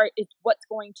chances is what's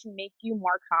going to make you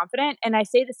more confident. And I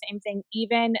say the same thing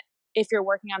even if you're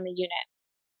working on the unit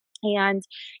and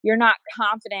you're not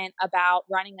confident about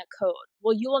running a code.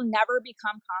 Well, you will never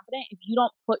become confident if you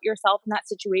don't put yourself in that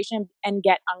situation and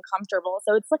get uncomfortable.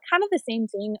 So it's like kind of the same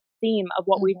theme of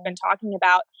what we've been talking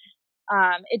about.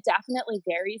 It definitely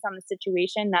varies on the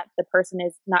situation that the person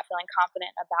is not feeling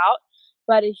confident about.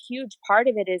 But a huge part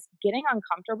of it is getting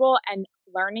uncomfortable and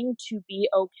learning to be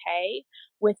okay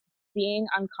with being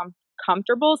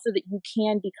uncomfortable so that you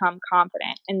can become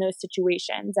confident in those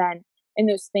situations and in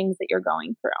those things that you're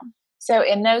going through. So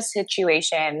in those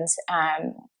situations,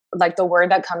 like the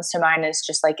word that comes to mind is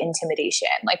just like intimidation.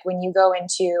 Like when you go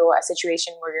into a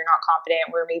situation where you're not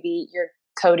confident, where maybe you're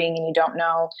coding and you don't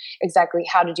know exactly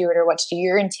how to do it or what to do,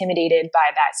 you're intimidated by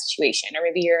that situation. Or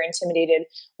maybe you're intimidated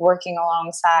working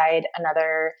alongside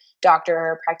another doctor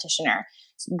or practitioner.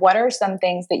 What are some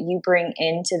things that you bring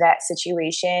into that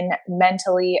situation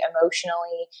mentally,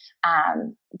 emotionally,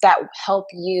 that help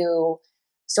you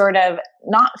sort of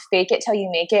not fake it till you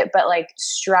make it, but like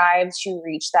strive to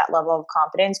reach that level of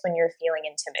confidence when you're feeling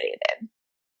intimidated?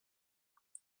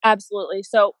 Absolutely.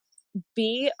 So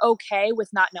be okay with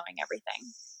not knowing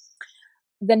everything.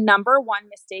 The number one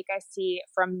mistake I see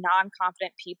from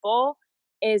non-confident people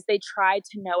is they try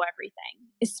to know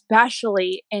everything,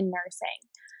 especially in nursing.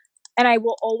 And I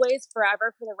will always,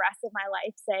 forever, for the rest of my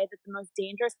life, say that the most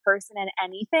dangerous person in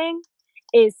anything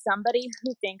is somebody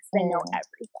who thinks they know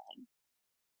everything.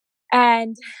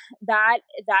 And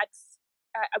that's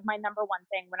my number one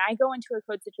thing. When I go into a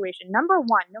code situation, number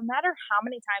one, no matter how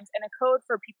many times, and a code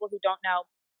for people who don't know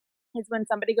is when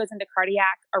somebody goes into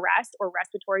cardiac arrest or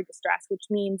respiratory distress, which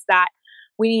means that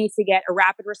we need to get a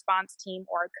rapid response team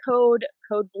or a code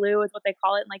blue is what they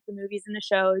call it in like the movies and the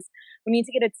shows. We need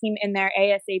to get a team in there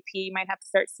ASAP. You might have to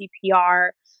start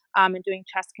CPR and doing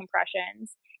chest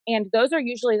compressions. And those are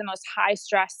usually the most high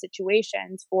stress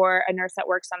situations for a nurse that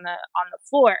works on the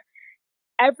floor.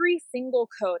 Every single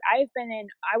code, I've been in,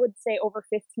 I would say, over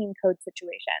 15 code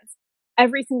situations.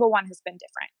 Every single one has been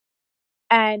different.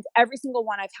 And every single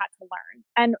one I've had to learn.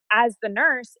 And as the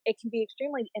nurse, it can be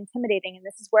extremely intimidating. And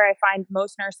this is where I find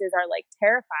most nurses are like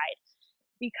terrified,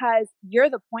 because you're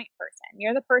the point person.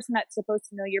 You're the person that's supposed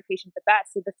to know your patient the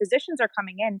best. So the physicians are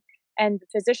coming in, and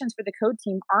the physicians for the code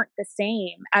team aren't the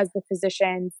same as the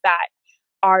physicians that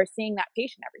are seeing that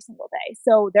patient every single day.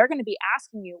 So they're going to be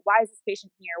asking you, why is this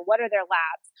patient here? What are their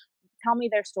labs? Tell me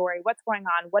their story. What's going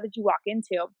on? What did you walk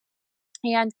into?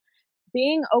 And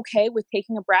being okay with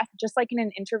taking a breath, just like in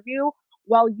an interview,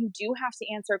 while you do have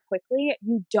to answer quickly,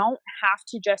 you don't have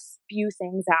to just spew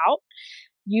things out.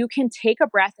 You can take a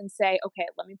breath and say, okay,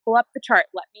 let me pull up the chart.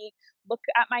 Let me look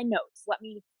at my notes. Let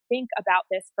me think about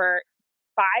this for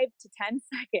 5 to 10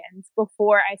 seconds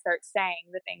before I start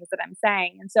saying the things that I'm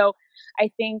saying. And so I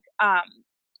think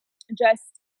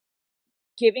just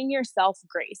giving yourself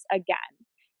grace again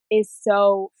is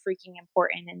so freaking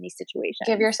important in these situations.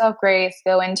 Give yourself grace.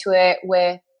 Go into it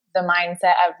with the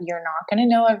mindset of you're not going to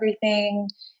know everything.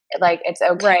 Like, it's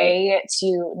okay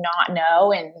to not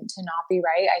know and to not be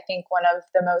right. I think one of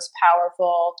the most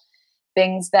powerful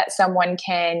things that someone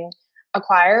can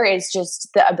acquire is just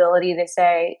the ability to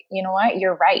say, you know what,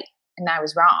 you're right and I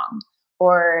was wrong.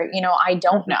 Or, you know, I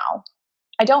don't know.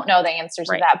 I don't know the answer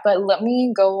to that, but let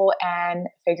me go and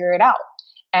figure it out.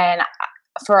 And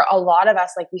for a lot of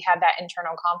us, like, we have that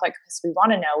internal conflict because we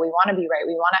want to know, we want to be right,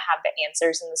 we want to have the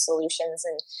answers and the solutions.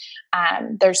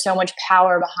 And there's so much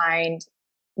power behind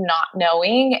not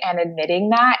knowing and admitting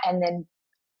that. And then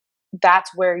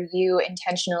that's where you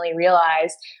intentionally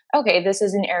realize, okay, this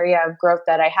is an area of growth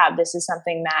that I have. This is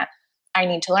something that I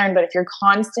need to learn. But if you're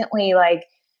constantly like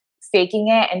faking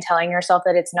it and telling yourself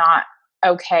that it's not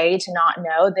okay to not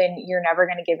know, then you're never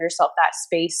going to give yourself that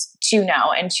space to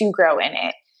know and to grow in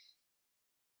it.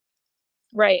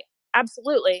 Right.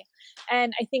 Absolutely.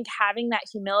 And I think having that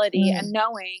humility and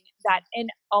knowing that in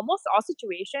almost all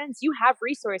situations, you have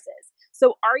resources.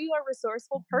 So are you a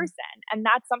resourceful person? And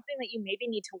that's something that you maybe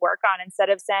need to work on. Instead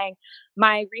of saying,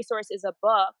 my resource is a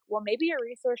book, well, maybe your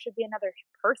resource should be another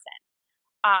person.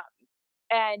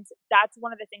 And that's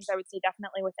one of the things I would say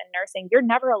definitely within nursing. You're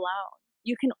never alone.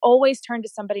 You can always turn to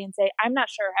somebody and say, I'm not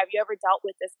sure. Have you ever dealt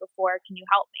with this before? Can you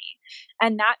help me?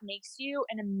 And that makes you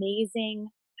an amazing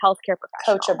healthcare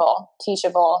professional. Coachable,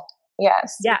 teachable.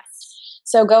 Yes. Yes.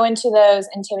 So go into those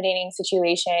intimidating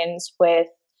situations with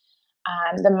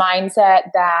the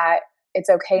mindset that it's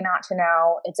okay not to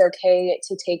know. It's okay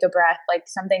to take a breath. Like,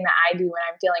 something that I do when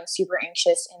I'm feeling super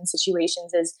anxious in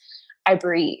situations is I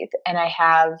breathe, and I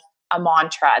have a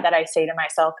mantra that I say to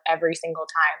myself every single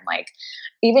time. Like,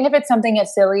 even if it's something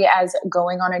as silly as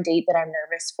going on a date that I'm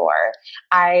nervous for,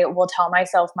 I will tell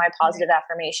myself my positive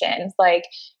affirmations. Like,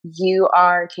 you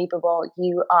are capable,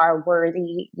 you are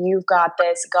worthy, you've got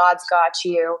this, God's got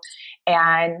you.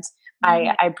 And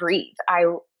I breathe. I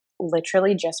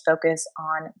literally just focus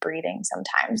on breathing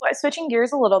sometimes. Switching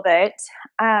gears a little bit,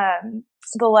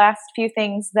 the last few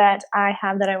things that I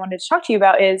have that I wanted to talk to you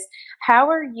about is, how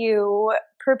are you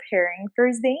preparing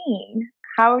for Zane?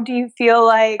 How do you feel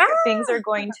like things are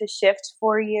going to shift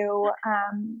for you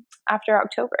after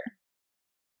October?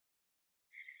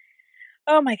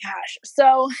 Oh my gosh.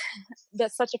 So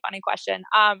that's such a funny question.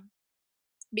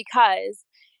 Because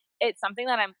it's something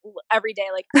that I'm every day,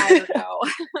 like, I don't know.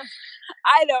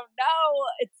 I don't know.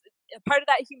 It's a part of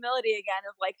that humility again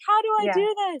of like, how do I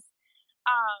do this?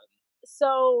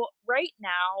 So right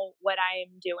now, what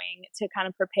I'm doing to kind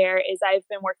of prepare is I've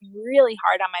been working really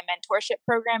hard on my mentorship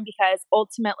program because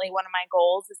ultimately one of my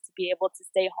goals is to be able to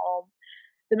stay home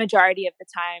the majority of the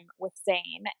time with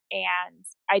Zane, and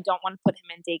I don't want to put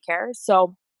him in daycare.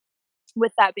 So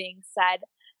with that being said,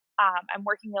 I'm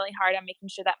working really hard on making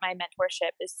sure that my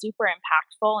mentorship is super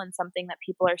impactful and something that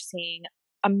people are seeing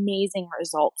amazing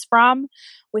results from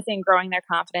within growing their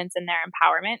confidence and their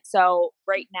empowerment. So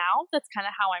right now, that's kind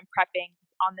of how I'm prepping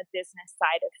on the business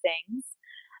side of things.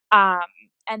 Um,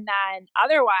 and then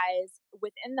otherwise,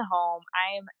 within the home,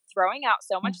 I'm throwing out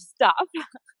so much stuff.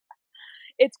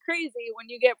 It's crazy when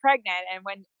you get pregnant and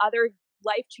when other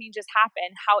life changes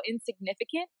happen, how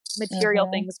insignificant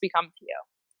material things become to you.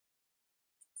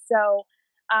 So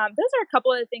those are a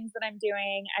couple of the things that I'm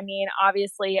doing. I mean,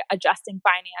 obviously adjusting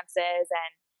finances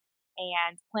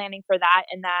and planning for that.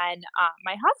 And then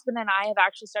my husband and I have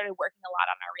actually started working a lot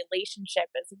on our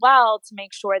relationship as well to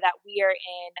make sure that we are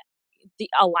in the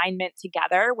alignment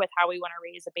together with how we want to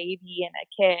raise a baby and a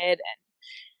kid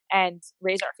and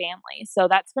raise our family. So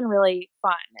that's been really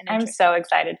fun. And I'm so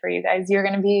excited for you guys. You're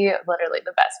going to be literally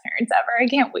the best parents ever. I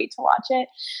can't wait to watch it.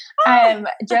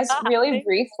 Just really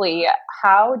briefly,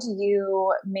 how do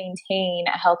you maintain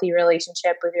a healthy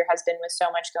relationship with your husband with so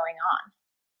much going on?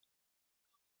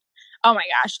 Oh my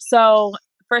gosh. So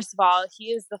first of all, he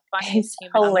is the funniest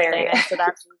human on the planet. So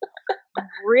that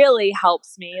really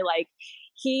helps me. Like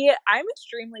I'm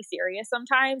extremely serious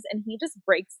sometimes and he just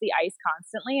breaks the ice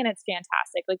constantly and it's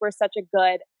fantastic. Like we're such a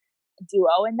good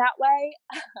duo in that way.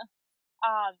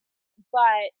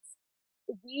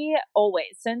 But we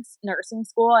always, since nursing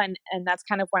school, and that's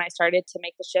kind of when I started to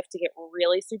make the shift to get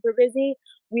really super busy,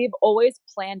 we've always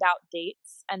planned out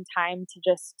dates and time to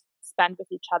just spend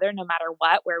with each other no matter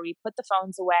what, where we put the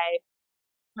phones away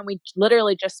and we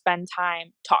literally just spend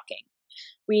time talking.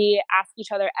 We ask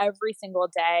each other every single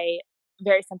day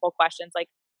very simple questions like,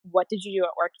 what did you do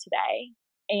at work today?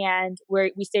 And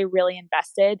we stay really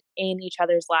invested in each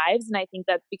other's lives. And I think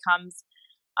that becomes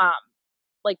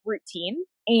like routine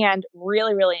and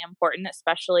really, really important,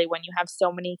 especially when you have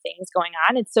so many things going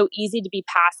on. It's so easy to be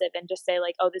passive and just say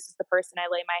like, oh, this is the person I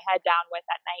lay my head down with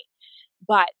at night.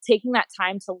 But taking that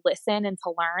time to listen and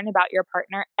to learn about your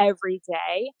partner every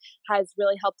day has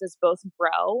really helped us both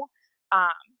grow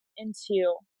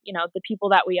into, the people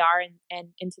that we are and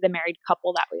into the married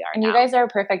couple that we are. And now. you guys are a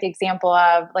perfect example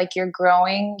of like you're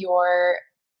growing your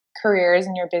careers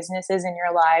and your businesses and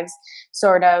your lives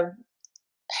sort of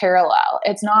parallel.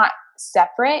 It's not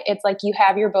separate. It's like you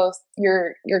have your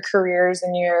careers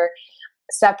and your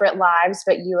separate lives,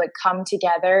 but you like come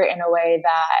together in a way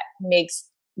that makes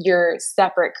your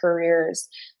separate careers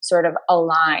sort of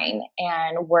align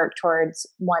and work towards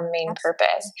one main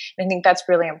purpose. And I think that's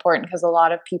really important because a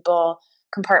lot of people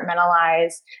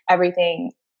compartmentalize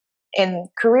everything in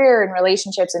career and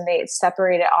relationships and they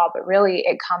separate it all, but really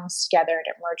it comes together and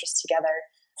it merges together.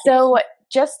 So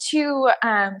just to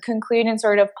conclude and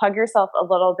sort of plug yourself a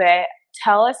little bit,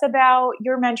 tell us about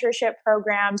your mentorship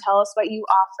program, tell us what you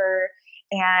offer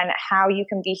and how you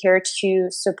can be here to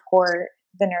support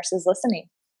the nurses listening.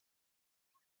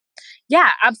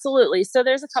 Yeah, absolutely. So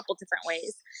there's a couple different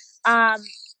ways.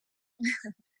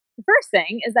 The first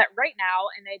thing is that right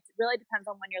now, and it really depends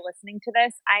on when you're listening to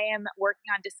this, I am working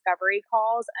on discovery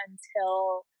calls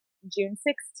until June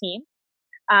 16th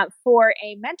for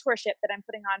a mentorship that I'm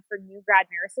putting on for new grad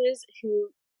nurses who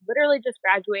literally just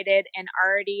graduated and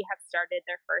already have started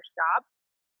their first job.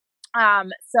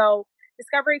 So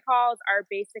discovery calls are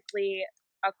basically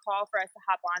a call for us to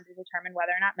hop on to determine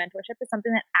whether or not mentorship is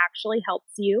something that actually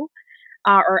helps you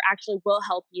or actually will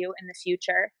help you in the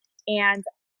future. And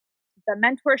the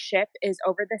mentorship is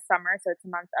over the summer. So it's a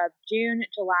month of June,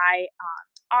 July,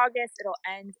 August. It'll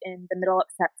end in the middle of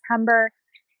September.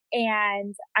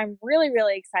 And I'm really,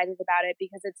 really excited about it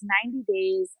because it's 90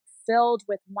 days filled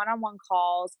with one-on-one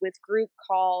calls, with group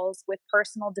calls, with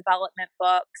personal development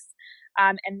books,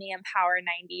 and the Empower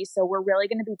 90. So we're really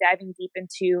going to be diving deep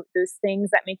into those things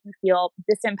that make you feel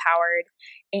disempowered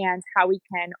and how we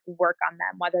can work on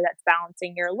them, whether that's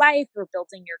balancing your life or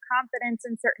building your confidence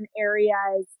in certain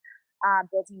areas,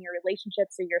 building your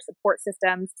relationships or your support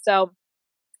systems. So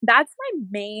that's my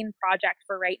main project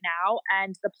for right now.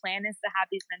 And the plan is to have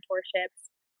these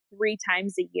mentorships 3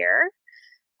 times a year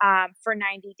for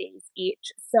 90 days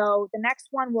each. So the next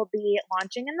one will be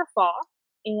launching in the fall.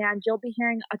 And you'll be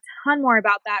hearing a ton more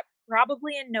about that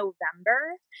probably in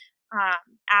November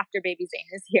after baby Zane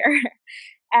is here.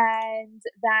 And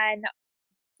then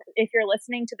if you're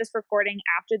listening to this recording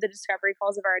after the discovery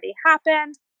calls have already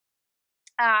happened,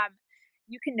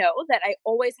 you can know that I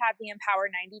always have the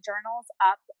Empower 90 journals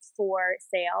up for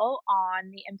sale on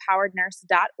the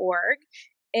empowerednurse.org.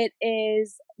 It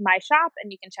is my shop, and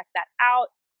you can check that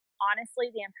out. Honestly,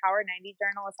 the Empower 90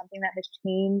 journal is something that has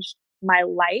changed my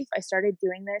life. I started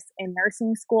doing this in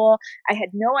nursing school. I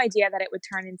had no idea that it would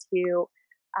turn into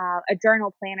a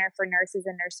journal planner for nurses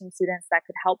and nursing students that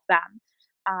could help them.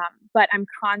 But I'm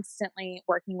constantly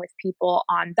working with people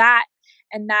on that.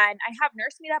 And then I have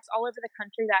nurse meetups all over the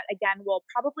country that, again, will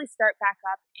probably start back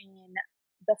up in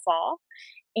the fall.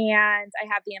 And I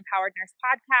have the Empowered Nurse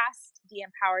podcast, the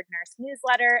Empowered Nurse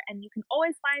newsletter, and you can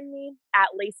always find me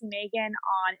at Lacey Megan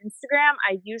on Instagram.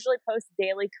 I usually post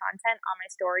daily content on my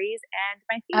stories and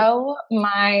my feed. Oh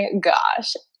my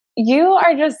gosh. You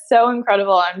are just so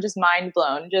incredible. I'm just mind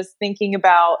blown just thinking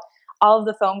about all of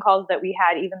the phone calls that we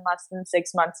had even less than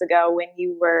 6 months ago when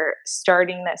you were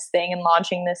starting this thing and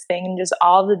launching this thing, and just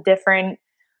all the different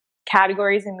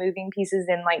categories and moving pieces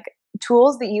and like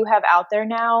tools that you have out there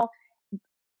now.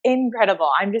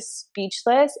 Incredible. I'm just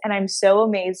speechless, and I'm so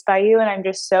amazed by you, and I'm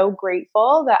just so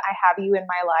grateful that I have you in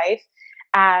my life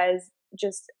as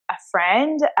just a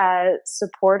friend, a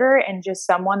supporter, and just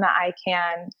someone that I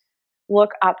can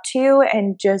look up to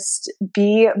and just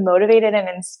be motivated and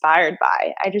inspired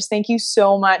by. I just thank you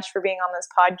so much for being on this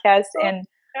podcast. And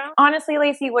honestly,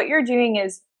 Lacey, what you're doing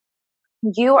is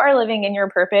you are living in your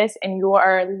purpose, and you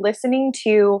are listening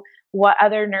to what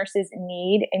other nurses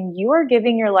need, and you are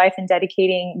giving your life and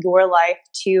dedicating your life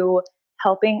to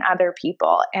helping other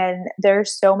people. And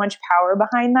there's so much power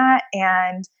behind that.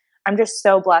 And I'm just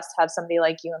so blessed to have somebody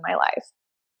like you in my life.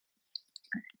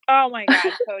 Oh my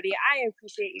God, Cody, I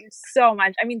appreciate you so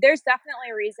much. I mean, there's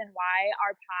definitely a reason why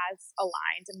our paths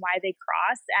aligned and why they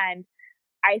crossed. And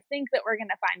I think that we're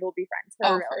going to find we'll be friends for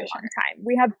a really long time.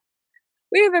 We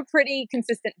have a pretty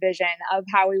consistent vision of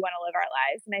how we want to live our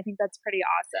lives. And I think that's pretty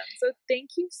awesome. So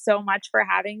thank you so much for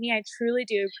having me. I truly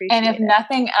do appreciate it. And if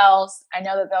nothing else, I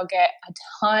know that they'll get a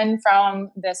ton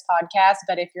from this podcast,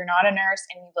 but if you're not a nurse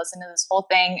and you've listened to this whole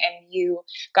thing and you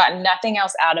got nothing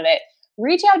else out of it,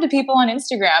 reach out to people on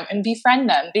Instagram and befriend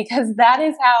them, because that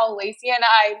is how Lacey and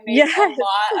I make a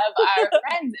lot of our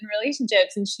friends and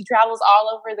relationships. And she travels all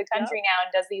over the country now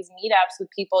and does these meetups with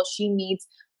people she meets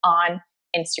on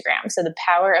Instagram. So the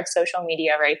power of social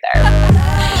media right there.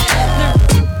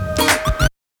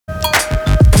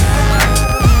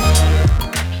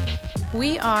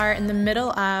 We are in the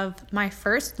middle of my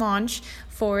first launch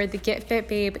for the Get Fit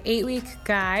Babe 8-week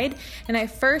guide. And I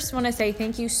first want to say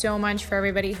thank you so much for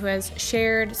everybody who has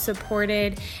shared,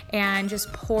 supported, and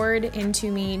just poured into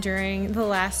me during the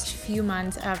last few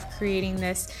months of creating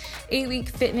this 8-week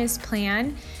fitness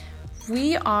plan.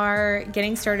 We are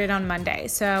getting started on Monday,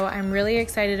 so I'm really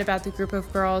excited about the group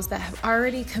of girls that have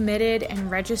already committed and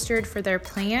registered for their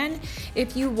plan.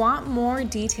 If you want more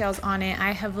details on it,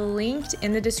 I have linked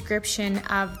in the description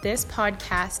of this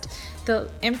podcast the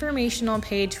informational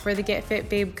page for the Get Fit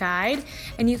Babe guide,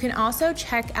 and you can also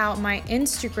check out my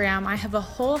Instagram. I have a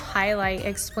whole highlight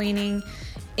explaining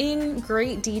in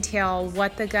great detail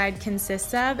what the guide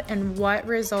consists of and what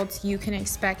results you can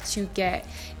expect to get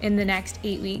in the next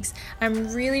 8 weeks.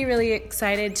 I'm really, really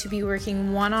excited to be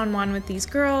working one-on-one with these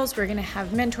girls. We're going to have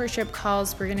mentorship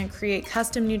calls. We're going to create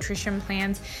custom nutrition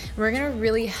plans. We're going to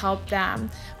really help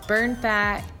them burn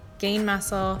fat, gain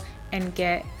muscle, and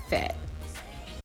get fit.